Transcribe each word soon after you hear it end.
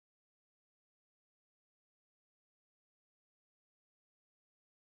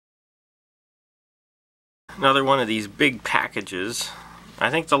Another one of these big packages. I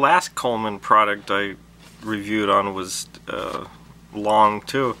think the last Coleman product I reviewed on was long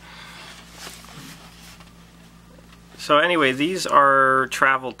too. So anyway, these are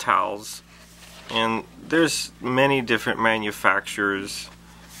travel towels, and there's many different manufacturers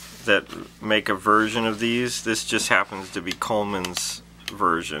that make a version of these. This just happens to be Coleman's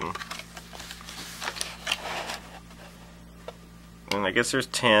version. And I guess there's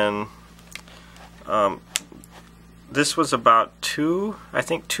 10. This was about I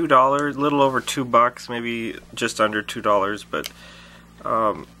think $2, a little over $2, maybe just under $2, but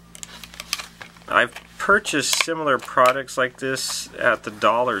I've purchased similar products like this at the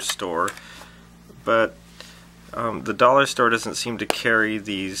dollar store, but the dollar store doesn't seem to carry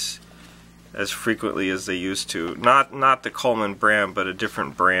these as frequently as they used to. Not the Coleman brand, but a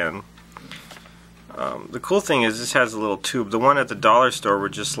different brand. The cool thing is this has a little tube. The one at the dollar store were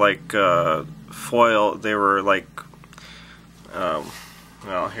just like foil. They were like,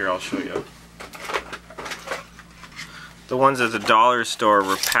 well, here I'll show you. The ones at the dollar store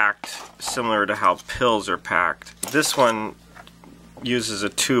were packed similar to how pills are packed. This one uses a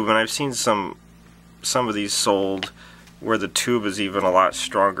tube, and I've seen some of these sold where the tube is even a lot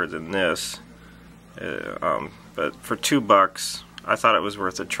stronger than this. But for $2, I thought it was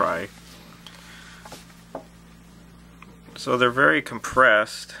worth a try. So they're very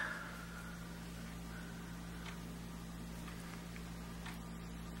compressed.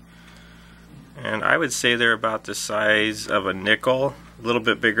 And I would say they're about the size of a nickel, a little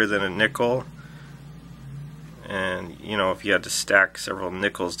bit bigger than a nickel. And you know, if you had to stack several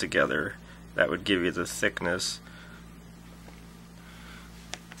nickels together, that would give you the thickness.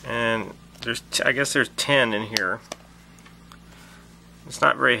 And I guess there's 10 in here. It's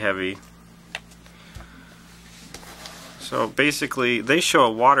not very heavy. So basically, they show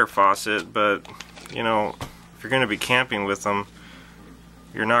a water faucet, but you know, if you're going to be camping with them,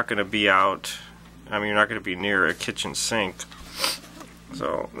 you're not going to be out. I mean, you're not going to be near a kitchen sink.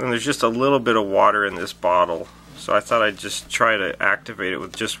 So, and there's just a little bit of water in this bottle. So I thought I'd just try to activate it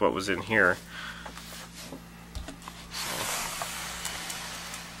with just what was in here.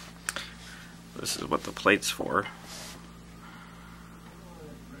 This is what the plate's for.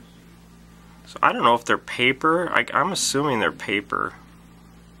 So I don't know if they're paper. I'm assuming they're paper.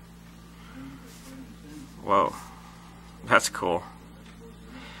 Whoa, that's cool.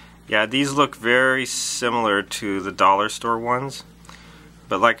 Yeah, these look very similar to the dollar store ones,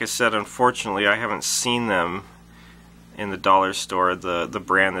 but like I said, unfortunately I haven't seen them in the dollar store, the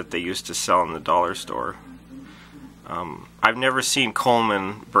brand that they used to sell in the dollar store. I've never seen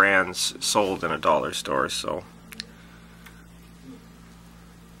Coleman brands sold in a dollar store, so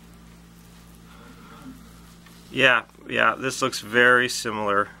yeah, this looks very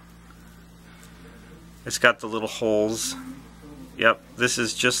similar. It's got the little holes. Yep, this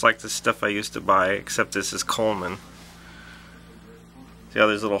is just like the stuff I used to buy, except this is Coleman. See how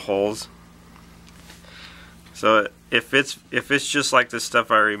there's little holes? So if it's just like the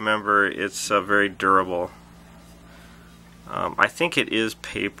stuff I remember, it's very durable. I think it is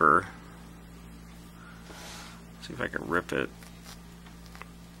paper. Let's see if I can rip it.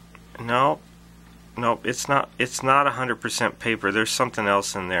 No, it's not. It's not 100% paper. There's something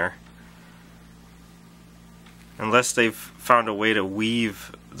else in there. Unless they've found a way to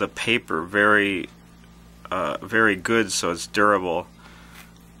weave the paper very good, so it's durable.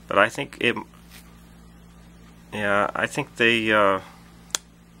 But I think it. Yeah, I think they've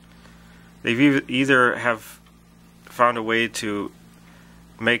either have found a way to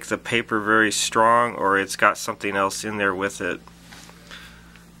make the paper very strong, or it's got something else in there with it.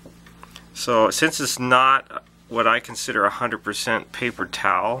 So since it's not what I consider 100% paper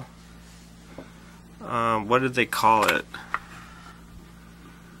towel, what did they call it?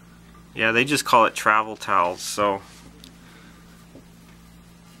 Yeah, they just call it travel towels. So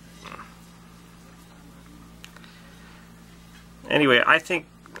anyway, I think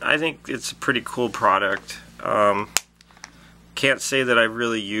it's a pretty cool product. Can't say that I've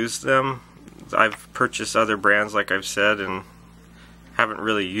really used them. I've purchased other brands, like I've said, and haven't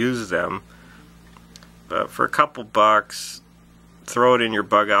really used them. But for a couple bucks, throw it in your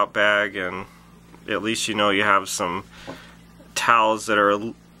bug out bag, and at least you know you have some towels that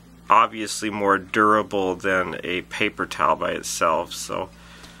are obviously more durable than a paper towel by itself. So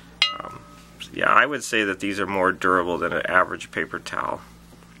yeah, I would say that these are more durable than an average paper towel.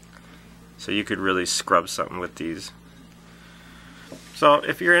 So you could really scrub something with these. So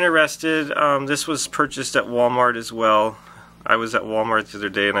if you're interested, this was purchased at Walmart as well. I was at Walmart the other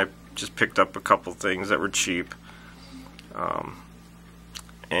day and I just picked up a couple things that were cheap.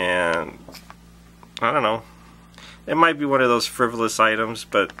 And I don't know, might be one of those frivolous items,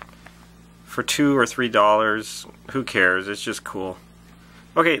 but for $2 or $3, who cares? It's just cool.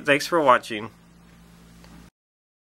 Okay, thanks for watching.